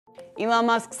Elon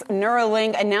Musk's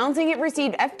Neuralink announcing it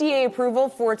received FDA approval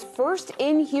for its first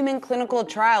in-human clinical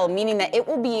trial, meaning that it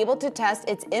will be able to test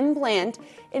its implant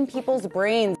in people's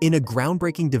brains. In a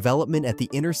groundbreaking development at the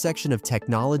intersection of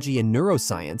technology and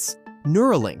neuroscience,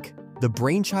 Neuralink, the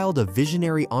brainchild of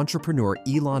visionary entrepreneur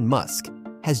Elon Musk,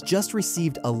 has just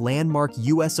received a landmark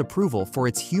U.S. approval for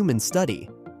its human study.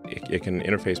 It can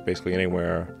interface basically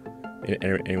anywhere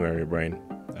in your brain.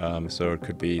 So it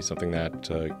could be something that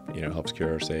helps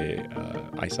cure, say,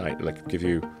 eyesight, like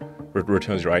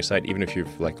returns your eyesight, even if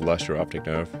you've lost your optic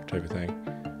nerve type of thing.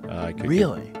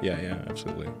 Really? Yeah,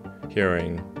 absolutely.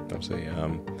 Hearing, obviously.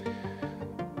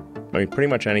 Pretty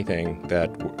much anything that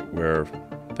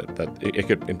it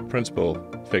could, in principle,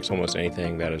 fix almost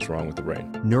anything that is wrong with the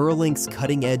brain. Neuralink's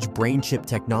cutting-edge brain chip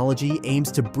technology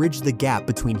aims to bridge the gap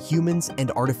between humans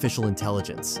and artificial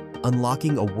intelligence,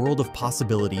 unlocking a world of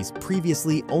possibilities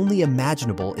previously only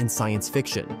imaginable in science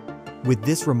fiction. With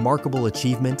this remarkable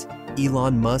achievement,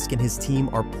 Elon Musk and his team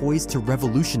are poised to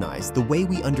revolutionize the way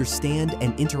we understand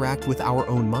and interact with our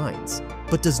own minds.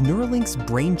 But does Neuralink's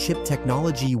brain chip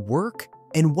technology work?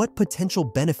 And what potential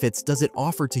benefits does it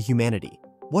offer to humanity?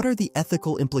 What are the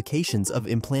ethical implications of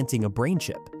implanting a brain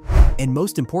chip? And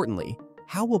most importantly,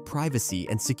 how will privacy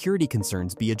and security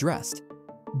concerns be addressed?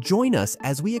 Join us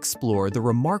as we explore the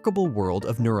remarkable world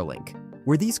of Neuralink,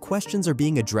 where these questions are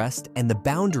being addressed and the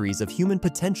boundaries of human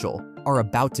potential are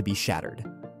about to be shattered.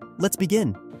 Let's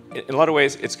begin. In a lot of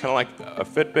ways, it's kind of like a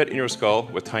Fitbit in your skull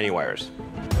with tiny wires.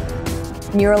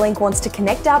 Neuralink wants to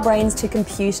connect our brains to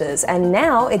computers, and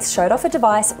now it's showed off a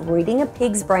device reading a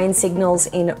pig's brain signals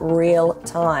in real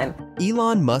time.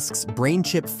 Elon Musk's brain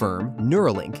chip firm,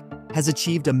 Neuralink, has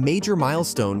achieved a major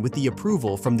milestone with the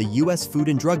approval from the U.S. Food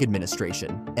and Drug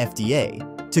Administration,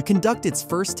 FDA, to conduct its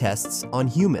first tests on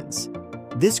humans.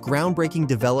 This groundbreaking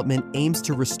development aims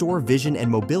to restore vision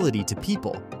and mobility to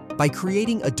people by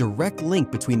creating a direct link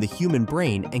between the human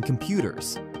brain and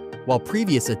computers. While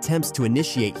previous attempts to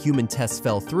initiate human tests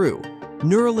fell through,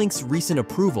 Neuralink's recent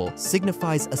approval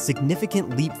signifies a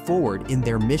significant leap forward in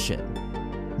their mission.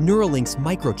 Neuralink's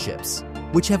microchips,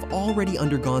 which have already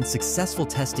undergone successful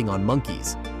testing on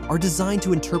monkeys, are designed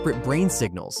to interpret brain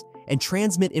signals and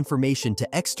transmit information to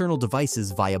external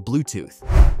devices via Bluetooth.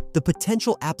 The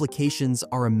potential applications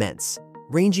are immense,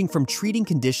 ranging from treating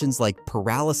conditions like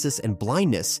paralysis and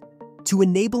blindness to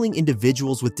enabling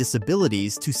individuals with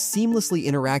disabilities to seamlessly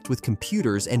interact with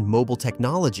computers and mobile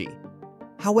technology.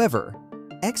 However,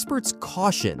 experts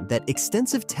caution that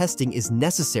extensive testing is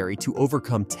necessary to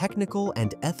overcome technical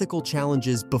and ethical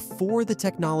challenges before the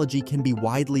technology can be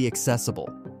widely accessible.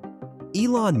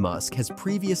 Elon Musk has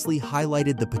previously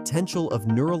highlighted the potential of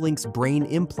Neuralink's brain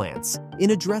implants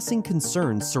in addressing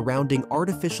concerns surrounding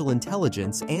artificial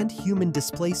intelligence and human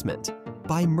displacement.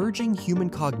 By merging human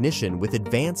cognition with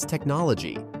advanced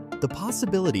technology, the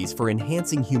possibilities for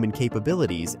enhancing human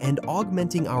capabilities and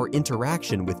augmenting our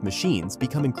interaction with machines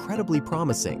become incredibly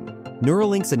promising.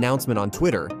 Neuralink's announcement on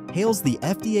Twitter hails the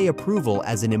FDA approval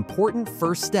as an important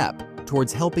first step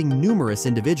towards helping numerous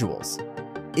individuals.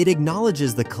 It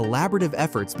acknowledges the collaborative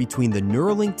efforts between the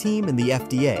Neuralink team and the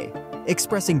FDA,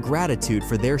 expressing gratitude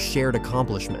for their shared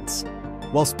accomplishments.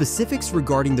 While specifics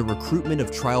regarding the recruitment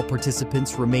of trial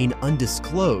participants remain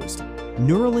undisclosed,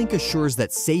 Neuralink assures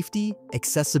that safety,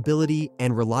 accessibility,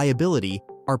 and reliability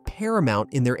are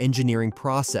paramount in their engineering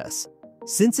process.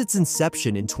 Since its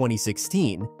inception in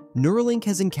 2016, Neuralink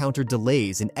has encountered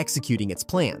delays in executing its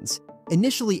plans,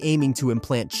 initially aiming to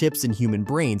implant chips in human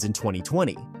brains in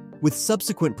 2020, with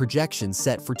subsequent projections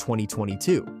set for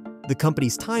 2022. The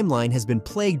company's timeline has been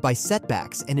plagued by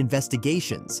setbacks and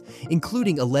investigations,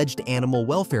 including alleged animal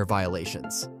welfare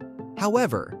violations.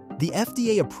 However, the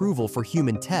FDA approval for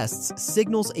human tests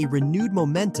signals a renewed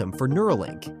momentum for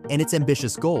Neuralink and its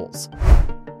ambitious goals.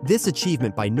 This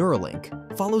achievement by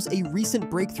Neuralink follows a recent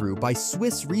breakthrough by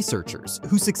Swiss researchers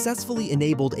who successfully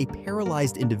enabled a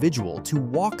paralyzed individual to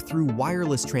walk through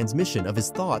wireless transmission of his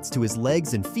thoughts to his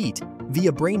legs and feet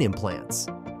via brain implants.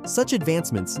 Such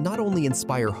advancements not only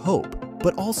inspire hope,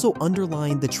 but also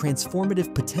underline the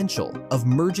transformative potential of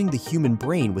merging the human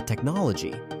brain with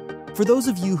technology. For those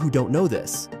of you who don't know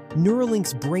this,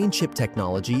 Neuralink's brain chip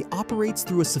technology operates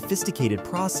through a sophisticated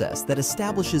process that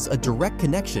establishes a direct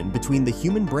connection between the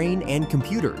human brain and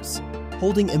computers,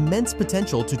 holding immense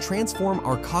potential to transform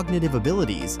our cognitive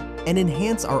abilities and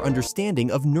enhance our understanding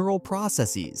of neural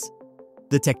processes.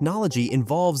 The technology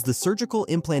involves the surgical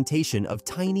implantation of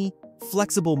tiny,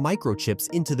 flexible microchips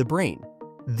into the brain.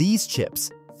 These chips,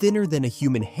 thinner than a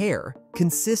human hair,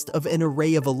 consist of an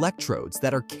array of electrodes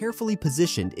that are carefully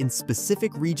positioned in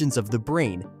specific regions of the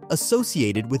brain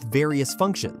associated with various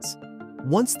functions.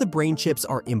 Once the brain chips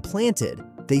are implanted,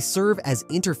 they serve as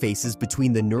interfaces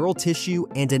between the neural tissue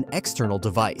and an external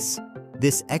device.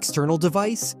 This external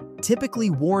device,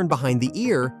 typically worn behind the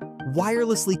ear,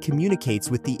 wirelessly communicates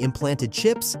with the implanted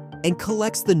chips and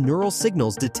collects the neural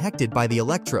signals detected by the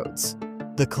electrodes.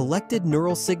 The collected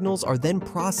neural signals are then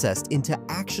processed into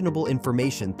actionable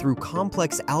information through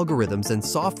complex algorithms and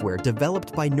software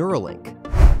developed by Neuralink.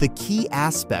 The key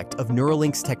aspect of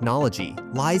Neuralink's technology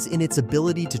lies in its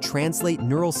ability to translate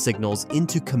neural signals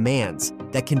into commands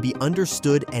that can be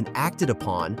understood and acted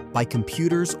upon by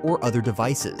computers or other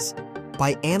devices.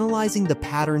 By analyzing the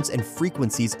patterns and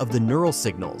frequencies of the neural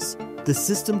signals, the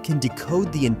system can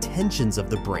decode the intentions of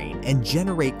the brain and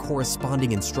generate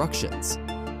corresponding instructions.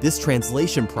 This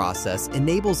translation process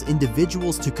enables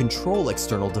individuals to control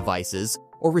external devices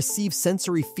or receive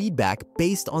sensory feedback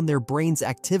based on their brain's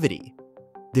activity.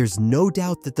 There's no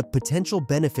doubt that the potential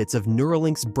benefits of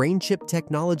Neuralink's brain chip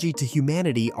technology to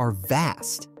humanity are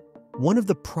vast. One of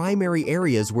the primary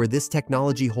areas where this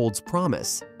technology holds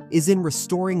promise is in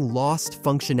restoring lost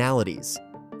functionalities.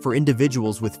 For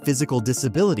individuals with physical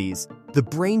disabilities, the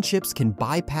brain chips can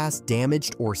bypass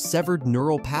damaged or severed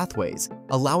neural pathways,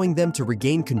 allowing them to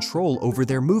regain control over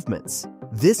their movements.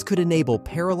 This could enable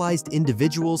paralyzed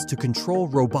individuals to control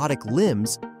robotic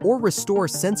limbs or restore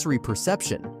sensory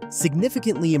perception,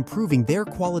 significantly improving their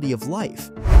quality of life.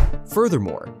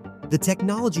 Furthermore, the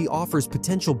technology offers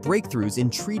potential breakthroughs in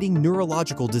treating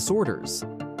neurological disorders.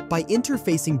 By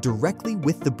interfacing directly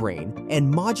with the brain and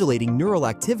modulating neural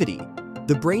activity,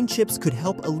 the brain chips could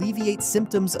help alleviate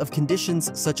symptoms of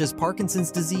conditions such as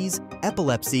Parkinson's disease,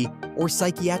 epilepsy, or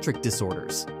psychiatric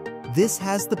disorders. This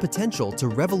has the potential to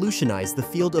revolutionize the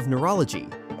field of neurology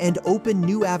and open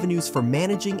new avenues for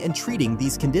managing and treating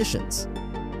these conditions.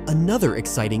 Another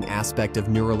exciting aspect of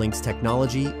Neuralink's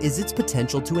technology is its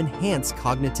potential to enhance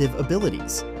cognitive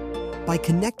abilities. By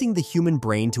connecting the human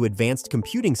brain to advanced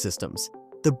computing systems,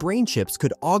 the brain chips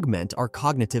could augment our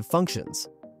cognitive functions.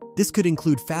 This could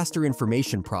include faster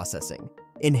information processing,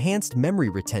 enhanced memory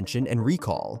retention and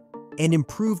recall, and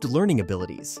improved learning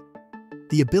abilities.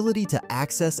 The ability to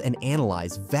access and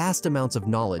analyze vast amounts of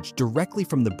knowledge directly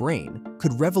from the brain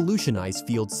could revolutionize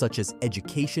fields such as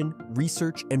education,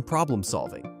 research, and problem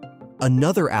solving.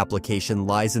 Another application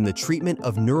lies in the treatment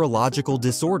of neurological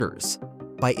disorders.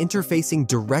 By interfacing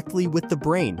directly with the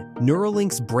brain,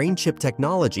 Neuralink's brain chip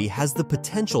technology has the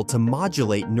potential to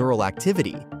modulate neural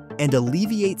activity and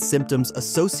alleviate symptoms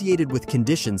associated with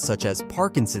conditions such as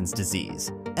Parkinson's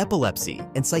disease, epilepsy,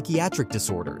 and psychiatric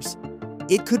disorders.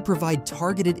 It could provide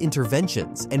targeted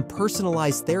interventions and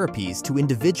personalized therapies to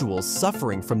individuals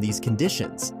suffering from these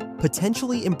conditions,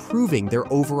 potentially improving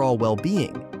their overall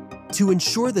well-being. To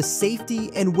ensure the safety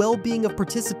and well-being of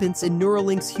participants in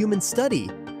Neuralink's human study,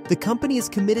 the company is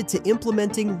committed to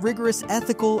implementing rigorous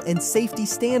ethical and safety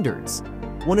standards.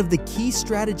 One of the key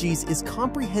strategies is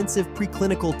comprehensive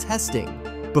preclinical testing.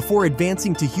 Before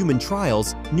advancing to human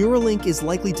trials, Neuralink is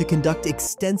likely to conduct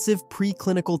extensive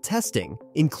preclinical testing,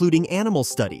 including animal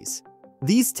studies.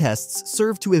 These tests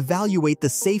serve to evaluate the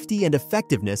safety and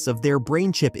effectiveness of their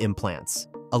brain chip implants,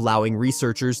 allowing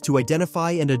researchers to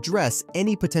identify and address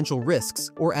any potential risks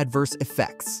or adverse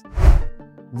effects.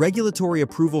 Regulatory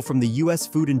approval from the U.S.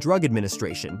 Food and Drug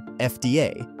Administration,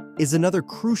 FDA, is another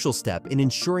crucial step in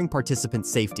ensuring participant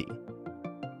safety.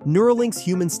 Neuralink's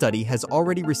human study has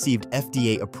already received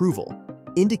FDA approval,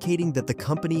 indicating that the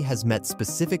company has met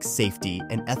specific safety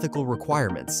and ethical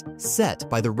requirements set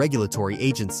by the regulatory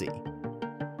agency.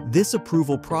 This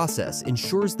approval process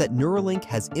ensures that Neuralink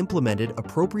has implemented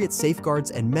appropriate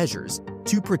safeguards and measures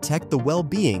to protect the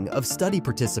well-being of study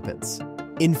participants.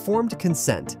 Informed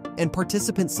consent and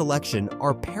participant selection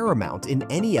are paramount in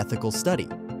any ethical study.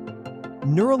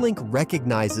 Neuralink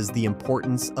recognizes the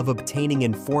importance of obtaining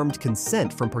informed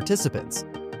consent from participants,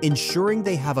 ensuring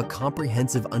they have a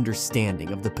comprehensive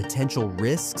understanding of the potential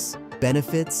risks,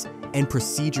 benefits, and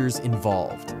procedures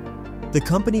involved. The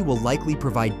company will likely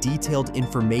provide detailed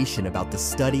information about the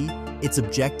study, its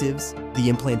objectives, the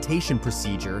implantation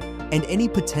procedure, and any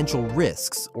potential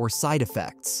risks or side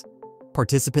effects.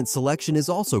 Participant selection is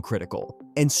also critical,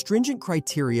 and stringent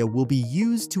criteria will be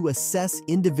used to assess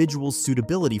individuals'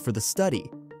 suitability for the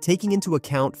study, taking into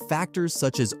account factors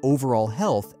such as overall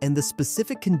health and the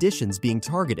specific conditions being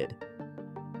targeted.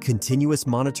 Continuous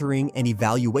monitoring and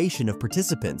evaluation of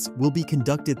participants will be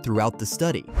conducted throughout the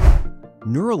study.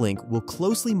 Neuralink will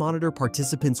closely monitor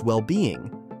participants'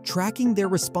 well-being, tracking their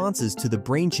responses to the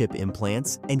brain chip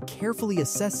implants and carefully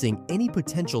assessing any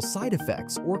potential side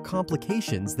effects or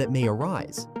complications that may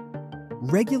arise.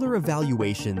 Regular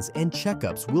evaluations and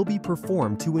checkups will be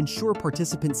performed to ensure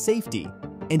participant safety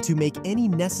and to make any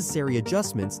necessary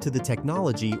adjustments to the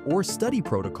technology or study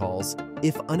protocols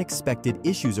if unexpected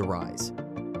issues arise.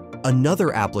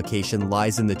 Another application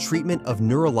lies in the treatment of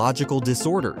neurological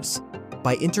disorders.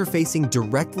 By interfacing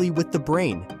directly with the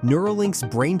brain, Neuralink's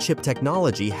brain chip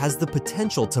technology has the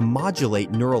potential to modulate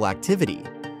neural activity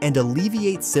and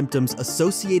alleviate symptoms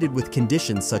associated with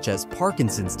conditions such as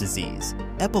Parkinson's disease,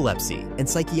 epilepsy, and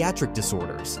psychiatric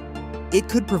disorders. It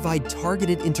could provide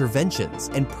targeted interventions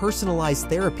and personalized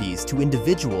therapies to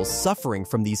individuals suffering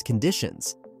from these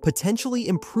conditions, potentially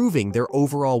improving their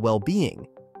overall well-being.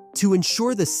 To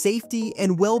ensure the safety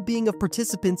and well-being of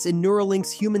participants in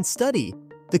Neuralink's human study,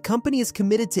 the company is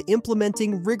committed to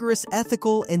implementing rigorous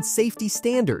ethical and safety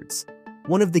standards.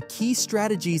 One of the key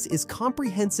strategies is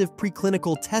comprehensive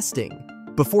preclinical testing.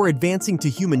 Before advancing to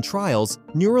human trials,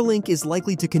 Neuralink is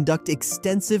likely to conduct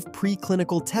extensive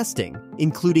preclinical testing,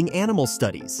 including animal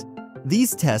studies.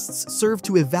 These tests serve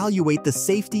to evaluate the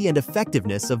safety and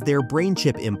effectiveness of their brain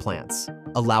chip implants,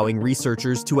 allowing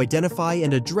researchers to identify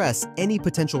and address any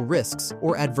potential risks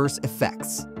or adverse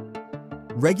effects.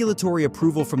 Regulatory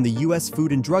approval from the U.S.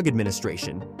 Food and Drug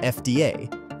Administration, FDA,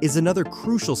 is another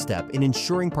crucial step in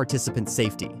ensuring participant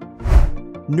safety.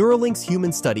 Neuralink's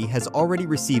human study has already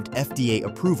received FDA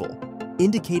approval,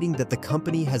 indicating that the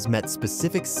company has met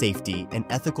specific safety and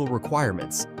ethical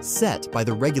requirements set by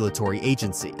the regulatory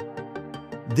agency.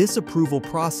 This approval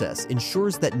process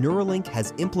ensures that Neuralink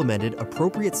has implemented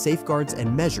appropriate safeguards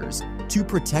and measures to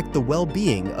protect the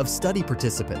well-being of study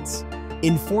participants.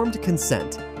 Informed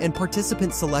consent and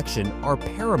participant selection are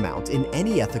paramount in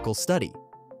any ethical study.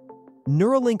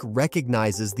 Neuralink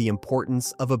recognizes the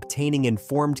importance of obtaining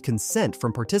informed consent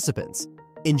from participants,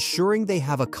 ensuring they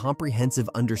have a comprehensive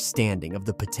understanding of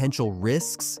the potential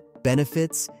risks,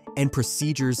 benefits, and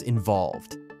procedures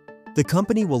involved. The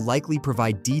company will likely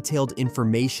provide detailed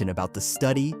information about the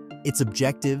study, its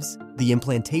objectives, the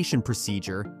implantation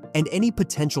procedure, and any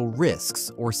potential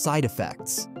risks or side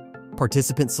effects.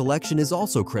 Participant selection is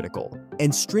also critical,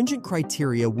 and stringent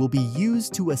criteria will be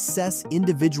used to assess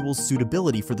individuals'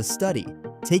 suitability for the study,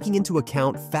 taking into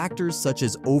account factors such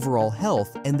as overall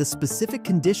health and the specific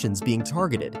conditions being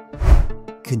targeted.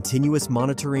 Continuous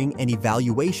monitoring and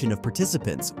evaluation of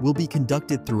participants will be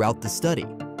conducted throughout the study.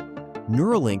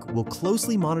 Neuralink will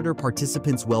closely monitor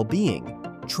participants' well-being,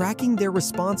 tracking their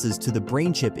responses to the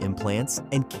brain chip implants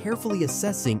and carefully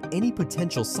assessing any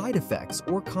potential side effects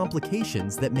or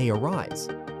complications that may arise.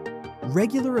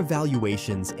 Regular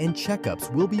evaluations and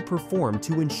checkups will be performed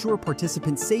to ensure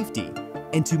participant safety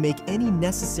and to make any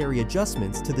necessary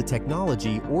adjustments to the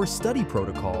technology or study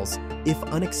protocols if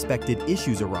unexpected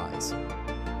issues arise.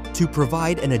 To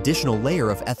provide an additional layer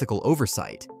of ethical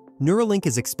oversight, Neuralink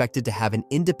is expected to have an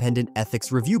independent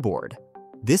ethics review board.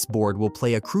 This board will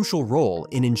play a crucial role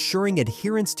in ensuring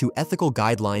adherence to ethical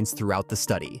guidelines throughout the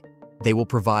study. They will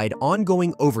provide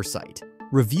ongoing oversight,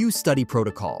 review study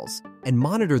protocols, and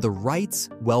monitor the rights,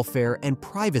 welfare, and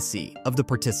privacy of the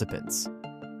participants.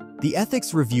 The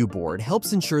Ethics Review Board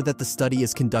helps ensure that the study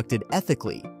is conducted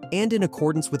ethically and in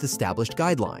accordance with established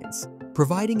guidelines,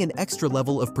 providing an extra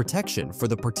level of protection for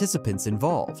the participants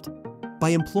involved. By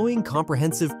employing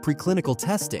comprehensive preclinical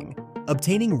testing,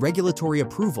 obtaining regulatory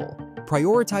approval,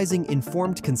 prioritizing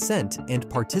informed consent and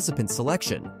participant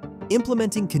selection,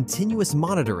 implementing continuous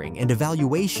monitoring and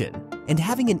evaluation, and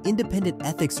having an independent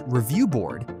ethics review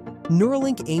board,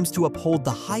 Neuralink aims to uphold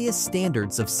the highest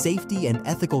standards of safety and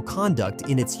ethical conduct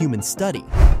in its human study.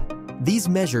 These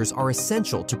measures are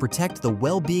essential to protect the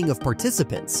well-being of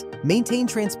participants, maintain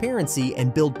transparency,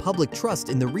 and build public trust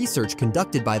in the research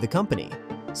conducted by the company.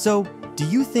 So, do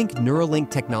you think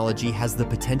Neuralink technology has the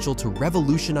potential to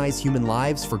revolutionize human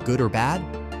lives for good or bad?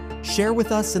 Share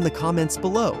with us in the comments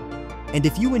below. And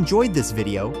if you enjoyed this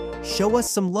video, show us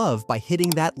some love by hitting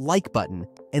that like button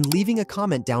and leaving a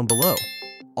comment down below.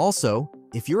 Also,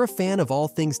 if you're a fan of all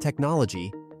things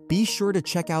technology, be sure to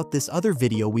check out this other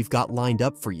video we've got lined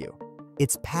up for you.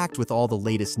 It's packed with all the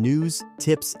latest news,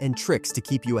 tips, and tricks to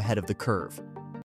keep you ahead of the curve.